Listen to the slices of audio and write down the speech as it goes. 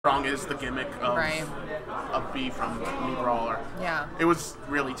strong is the gimmick of a B from Knee Brawler. Yeah. It was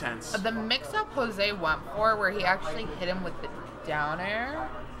really tense. The mix-up Jose went for, where he actually hit him with the down air,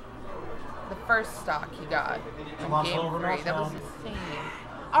 the first stock he got in game 3. That was insane.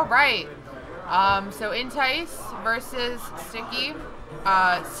 All right. So Intice versus Sticky.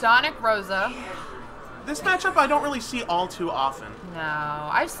 Sonic Rosa. This matchup I don't really see all too often. No,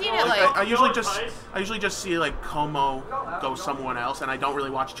 I've seen it I usually just see like Como go someone else, and I don't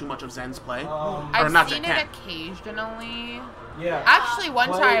really watch too much of Zen's play. I've seen it occasionally. Yeah. Actually, one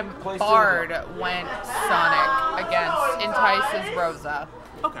time Bard went Sonic against Intice's Rosa.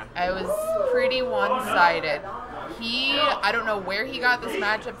 Okay. It was pretty one-sided. I don't know where he got this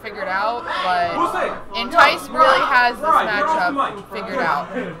matchup figured out, but Intice really has this matchup figured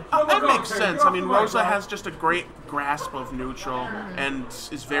out. That makes sense. I mean, Rosa has just a great grasp of neutral and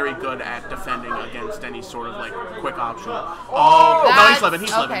is very good at defending against any sort of like quick option. Oh, no, he's living.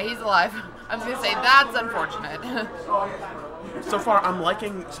 He's living. Okay, he's alive. I was gonna say that's unfortunate. So far, I'm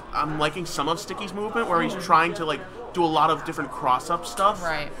liking some of Sticky's movement where he's trying to like do a lot of different cross-up stuff.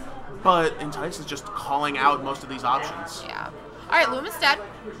 Right. But Intice is just calling out most of these options. Yeah. All right, Luma's dead.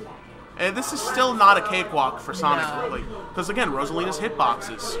 And this is still not a cakewalk for Sonic, because again, Rosalina's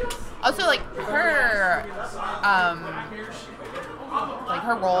hitboxes. Also, like her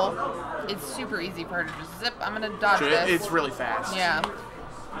roll, it's super easy for her to just zip. I'm gonna dodge this. It's really fast. Yeah.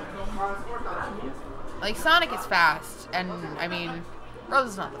 Like Sonic is fast, and I mean,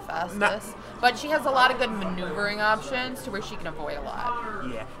 Rosa's not the fastest, but she has a lot of good maneuvering options to where she can avoid a lot.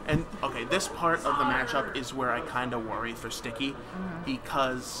 Yeah, and okay, this part of the matchup is where I kind of worry for Sticky,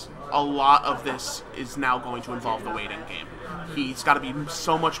 because a lot of this is now going to involve the waiting game. He's got to be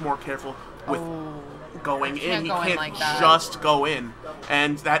so much more careful with going in. He can't just go in,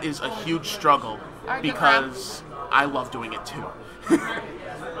 and that is a huge struggle because I love doing it too.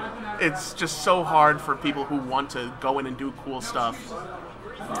 It's just so hard for people who want to go in and do cool stuff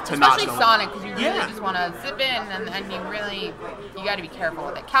to not go in. Especially Sonic, because you really just want to zip in, and you got to be careful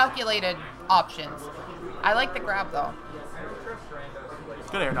with it. Calculated options. I like the grab, though.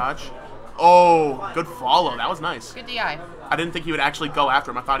 Good air dodge. Oh, good follow. That was nice. Good DI. I didn't think he would actually go after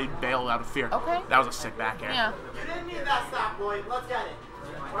him. I thought he'd bail out of fear. Okay. That was a sick back air. Yeah. You didn't need that stop, boy. Let's get it.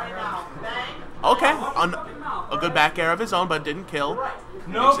 Right now. Bang. Okay. A good back air of his own, but didn't kill.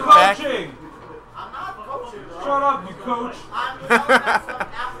 No coaching! I'm not coaching, though. Shut up, you coach!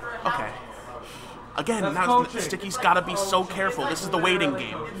 Okay. Again, now Sticky's got to be so careful. This is the waiting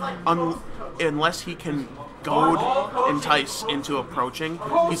game. Unless he can goad Intice into approaching,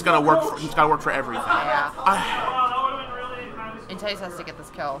 he's got to work for everything. Yeah. Intice has to get this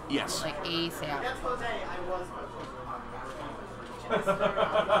kill. Yes. Like ASAP.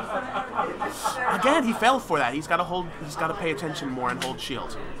 Again, he failed for that. He's got to pay attention more and hold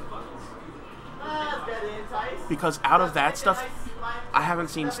shield. Because out of that stuff, I haven't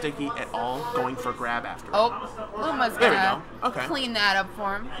seen Sticky at all going for grab after. Oh, Luma's gonna clean that up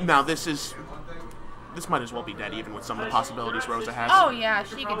for him. Now this might as well be dead, even with some of the possibilities Rosa has. Oh yeah,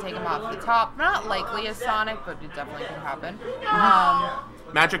 she can take him off the top. Not likely as Sonic, but it definitely could happen.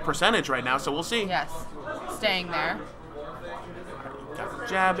 Magic percentage right now, so we'll see. Yes, staying there. Got the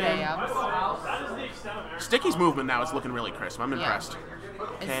jab in. Sticky's movement now is looking really crisp. I'm impressed.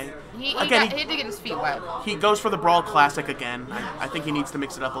 Okay. He had to get his feet wet. He goes for the Brawl Classic again. I think he needs to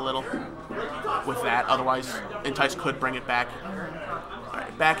mix it up a little with that. Otherwise, Intice could bring it back. All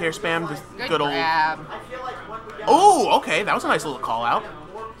right, back air spam. Good old. Oh, okay. That was a nice little call out.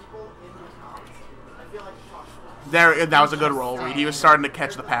 There, that was a good roll read. He was starting to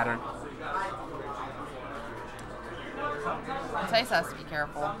catch the pattern. Intice has to be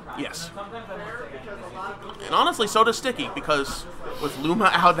careful. Yes. And honestly, so does Sticky, because with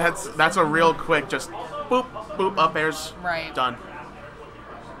Luma out, that's a real quick just boop, boop, up airs, done.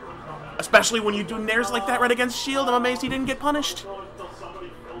 Especially when you do nairs like that right against shield. I'm amazed he didn't get punished.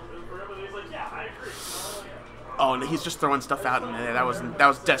 Oh, and he's just throwing stuff out, and that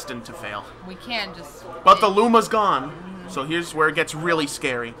was destined to fail. We can't just... But the Luma's gone, so here's where it gets really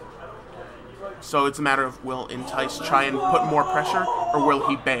scary. So it's a matter of, will Intice try and put more pressure, or will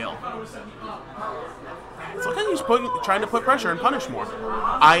he bail? It's like he's trying to put pressure and punish more.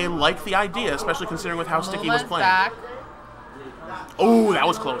 I like the idea, especially considering with how Sticky was playing. Back. Oh, that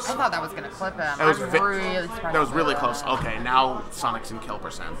was close. I thought that was going to clip him. That was really surprised. That was really close. Okay, now Sonic's in kill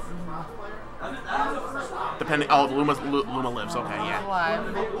percent. Depending. Oh, Luma lives. Okay, yeah.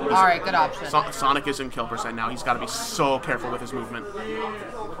 All right, good option. Sonic is in kill percent now. He's got to be so careful with his movement.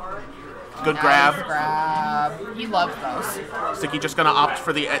 Good grab. He loves those. Sticky just gonna opt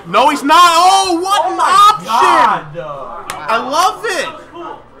for the... No, he's not! Oh, what an option! I love it!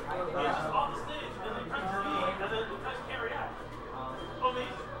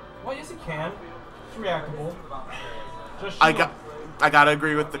 reactable. Just I gotta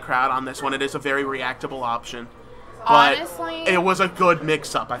agree with the crowd on this one. It is a very reactable option. But honestly, it was a good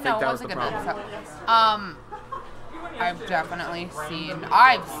mix-up. I think that was the problem. I've definitely seen,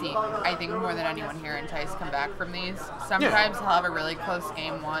 I think more than anyone here, Intice come back from these. Sometimes he'll have a really close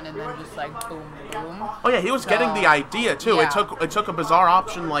game one and then just like boom, boom. Oh yeah, he was getting the idea too. Yeah. It took a bizarre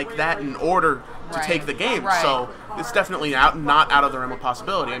option like that in order to take the game. Right. So it's definitely not out of the realm of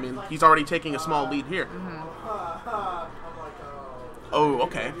possibility. I mean, he's already taking a small lead here. Oh,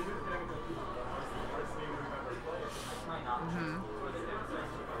 okay.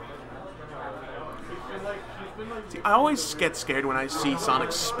 See, I always get scared when I see Sonic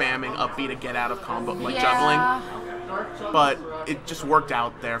spamming up B to get out of combo, like juggling. But it just worked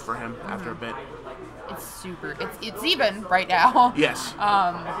out there for him after a bit. It's super. It's even right now. Yes.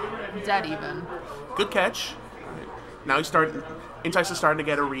 Dead even. Good catch. Now Intice is starting to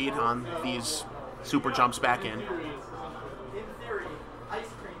get a read on these super jumps back in.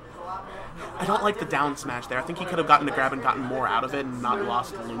 I don't like the down smash there. I think he could have gotten the grab and gotten more out of it and not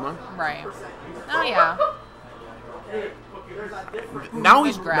lost Luma. Right. Oh yeah. Now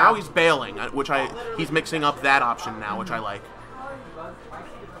he's bailing, which he's mixing up that option now, which I like.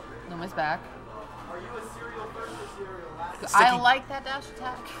 Luma's back. Sticky. I like that dash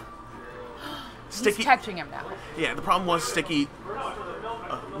attack. Sticky. He's catching him now. Yeah, the problem was Sticky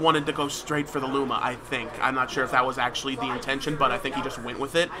wanted to go straight for the Luma, I think. I'm not sure if that was actually the intention, but I think he just went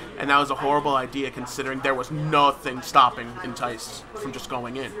with it, and that was a horrible idea considering there was nothing stopping Intice from just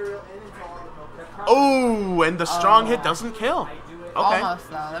going in. Oh, and the strong hit doesn't kill. Okay. Almost,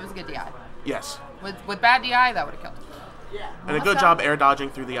 though. That was a good DI. Yes. With bad DI, that would have killed him. And a good job air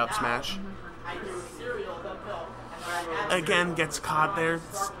dodging through the up smash. Again, gets caught there.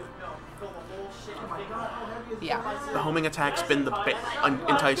 Yeah. The homing attack's been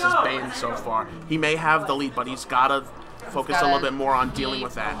Intice's bane so far. He may have the lead, but he's got to focus a little bit more on dealing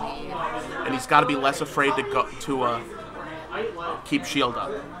with that. And he's got to be less afraid to keep shield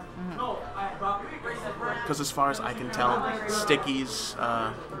up. Because as far as I can tell, Sticky's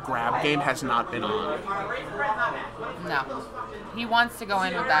grab game has not been on. No. He wants to go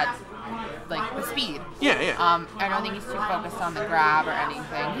in with that, like, the speed. Yeah, yeah. I don't think he's too focused on the grab or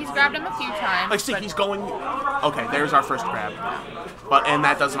anything. He's grabbed him a few times. Like, see, he's going... Okay, there's our first grab. And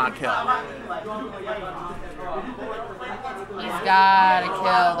that does not kill. He's gotta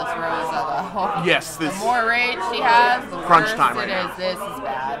kill this Rosa, though. Yes, this... The more rage she has, the crunch worse time right it is. now. This is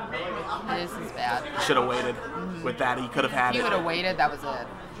bad. This is bad. Should have waited. With that, he could have had If he would have waited, that was it.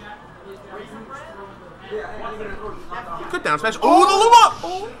 Good down smash. Oh, the Luma!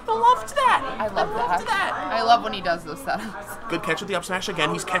 Oh, I loved that. I love that. I love when he does those setups. Good catch with the up smash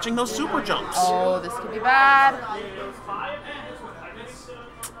again. He's catching those super jumps. Oh, this could be bad.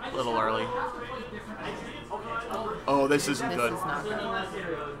 A little early. Oh, this isn't good. This is not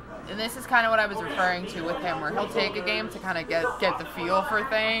good. And this is kind of what I was referring to with him, where he'll take a game to kind of get the feel for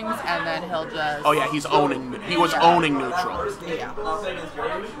things, and then he'll just... Oh yeah, he's owning. He was owning neutral. Yeah.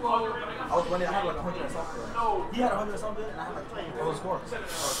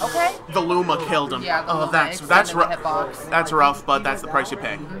 Okay. The Luma killed him. Yeah, the oh, Luma that's extended the rough. hitbox. That's rough, but that's the price you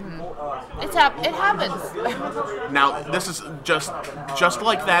pay. It happens. Now this is just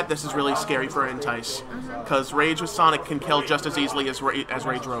like that. This is really scary for Intice, because Rage with Sonic can kill just as easily as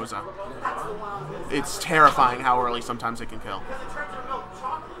Rage Rosa. It's terrifying how early sometimes it can kill.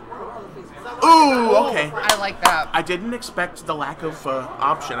 Ooh, okay. I like that. I didn't expect the lack of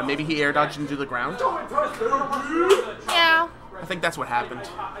option. Maybe he air dodged into the ground. Yeah. I think that's what happened.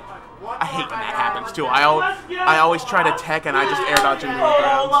 I hate when that happens too. I always try to tech and I just air dodge into the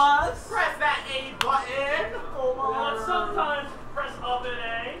ground. Press that A button. Sometimes press up and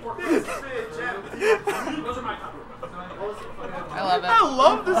A. Those are my comments. I love it. I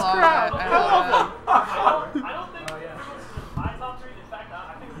love this crowd. I love it. I don't think my top three, in fact, I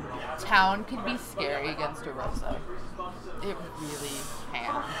think Town could be scary against a Rosa. It really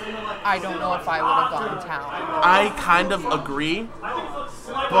can. I don't know if I would have gone Town. I kind of agree,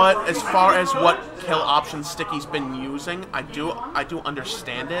 but as far as what kill option Sticky's been using, I do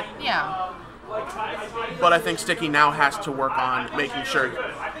understand it. Yeah. But I think Sticky now has to work on making sure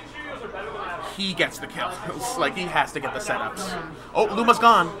he gets the kill. It's like he has to get the setups. Oh, Luma's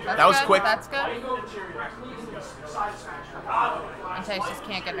gone. That was good. quick. That's good. Intice just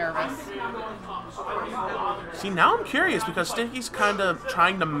can't get nervous. See, now I'm curious because Sticky's kind of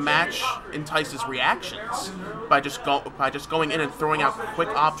trying to match Intice's reactions by just going in and throwing out quick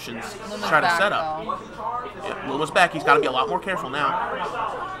options Luma's to try to back, set up. Yeah, Luma's back. He's got to be a lot more careful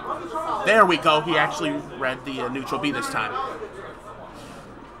now. There we go. He actually read the neutral B this time.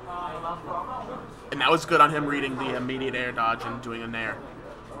 And that was good on him reading the immediate air dodge and doing a nair.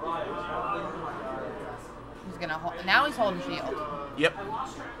 He's gonna hold. Now he's holding shield. Yep.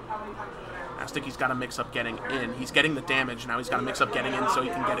 Now Sticky's got to mix up getting in. He's getting the damage. Now he's got to mix up getting in so he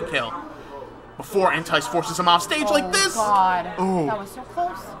can get a kill. Before Intice forces him off stage like this. Oh, God. Ooh. That was so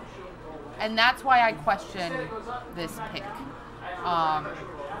close. And that's why I question this pick.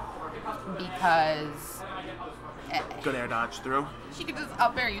 Because... Good air dodge through. She could just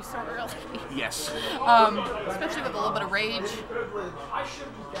up air you so early. Yes. Especially with a little bit of rage.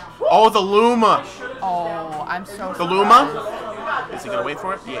 Oh, the Luma. Oh, I'm so The Luma? Is he going to wait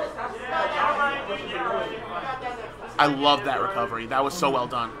for it? Yeah. I love that recovery. That was so well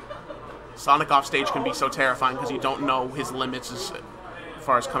done. Sonic off stage can be so terrifying because you don't know his limits as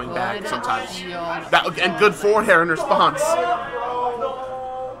far as coming back sometimes. And good forward air in response.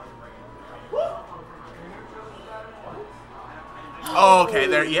 Oh, okay,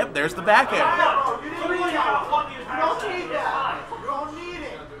 there. Yep, there's the back air. You don't need that. You don't need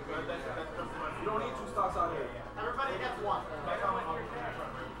it. You don't need 2 stocks out here. Everybody gets 1.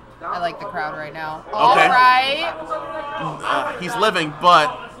 I like the crowd right now. Okay. All right. He's living, but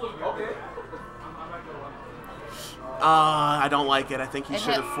I don't like it. I think he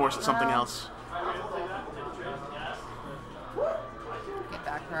should have forced something else. Get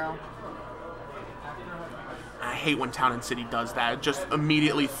back row. I hate when Town and City does that. It just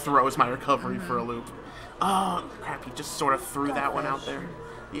immediately throws my recovery for a loop. Oh, crap. He just sort of threw that one out there.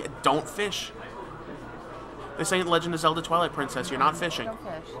 Yeah, don't fish. This ain't Legend of Zelda Twilight Princess. You're not fishing. Don't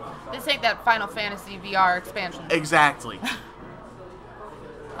fish. This ain't that Final Fantasy VR expansion. Exactly.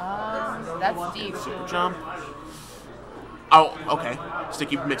 That's deep. Super jump. Oh, okay.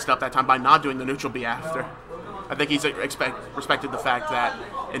 Sticky mixed up that time by not doing the neutral B after. I think he's respected the fact that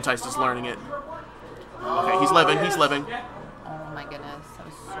Intice is learning it. Okay, he's living. He's living. Oh my goodness, that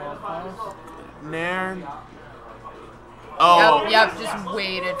was so close. Nair. Oh. Yep, just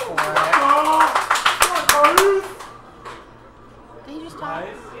waited for it. Did he just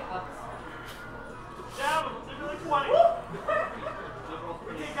die?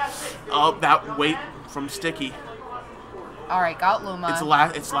 Oh, that weight from Sticky. All right, got Luma.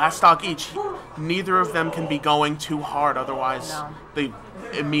 It's last stock each. Neither of them can be going too hard, otherwise they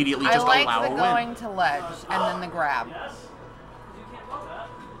immediately just allow a win. I like the going to ledge and then the grab.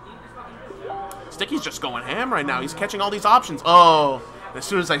 Sticky's just going ham right now. He's catching all these options. Oh, as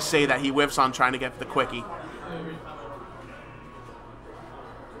soon as I say that, he whiffs on trying to get the quickie.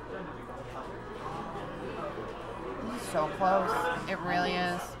 This is so close. It really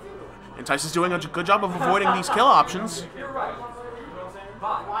is. Intice is doing a good job of avoiding these kill options.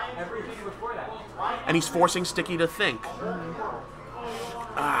 And he's forcing Sticky to think.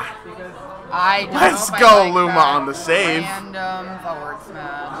 Let's go, Luma on the save. Random forward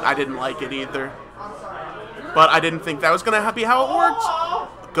smash. I didn't like it either. But I didn't think that was going to be how it worked.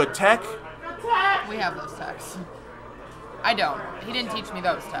 Good tech. We have those techs. I don't. He didn't teach me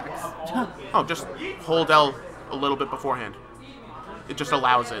those techs. Oh, just hold L a little bit beforehand. It just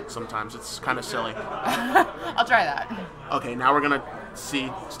allows it sometimes. It's kind of silly. I'll try that. Okay, now we're going to see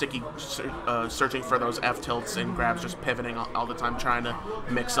Sticky searching for those F tilts and grabs, just pivoting all the time, trying to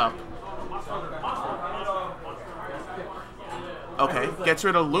mix up. Okay, gets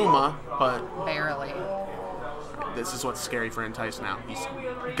rid of Luma, but Barely. this is what's scary for Intice now. He's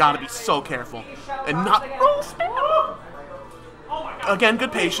got to be so careful and not... Again,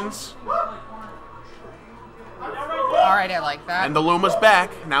 good patience. All right, I like that. And the Luma's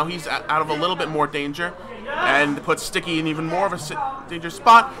back. Now he's out of a little bit more danger and puts Sticky in even more of a dangerous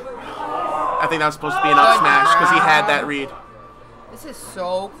spot. I think that was supposed to be an up smash because he had that read. This is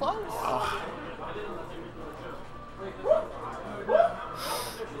so close. Oh.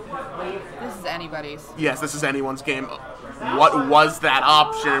 This is anybody's. Yes, this is anyone's game. What was that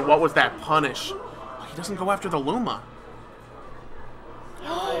option? What was that punish? He doesn't go after the Luma.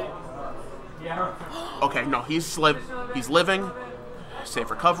 Okay, no, he's living. Safe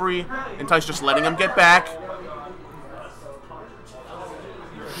recovery. Intice just letting him get back.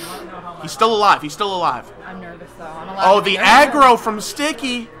 He's still alive. He's still alive. I'm nervous though. Oh, the aggro from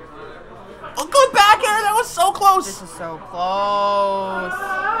Sticky. Oh, good back air. That was so close. This is so close.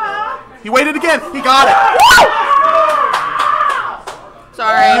 He waited again. He got it. Woo!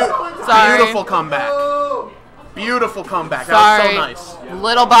 Sorry. Beautiful comeback. Beautiful comeback. Sorry. That was so nice.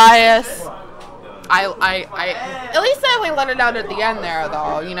 Little bias. I at least I only let it out at the end there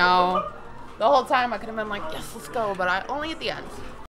though, you know. The whole time I could have been like, yes, let's go, but I only at the end.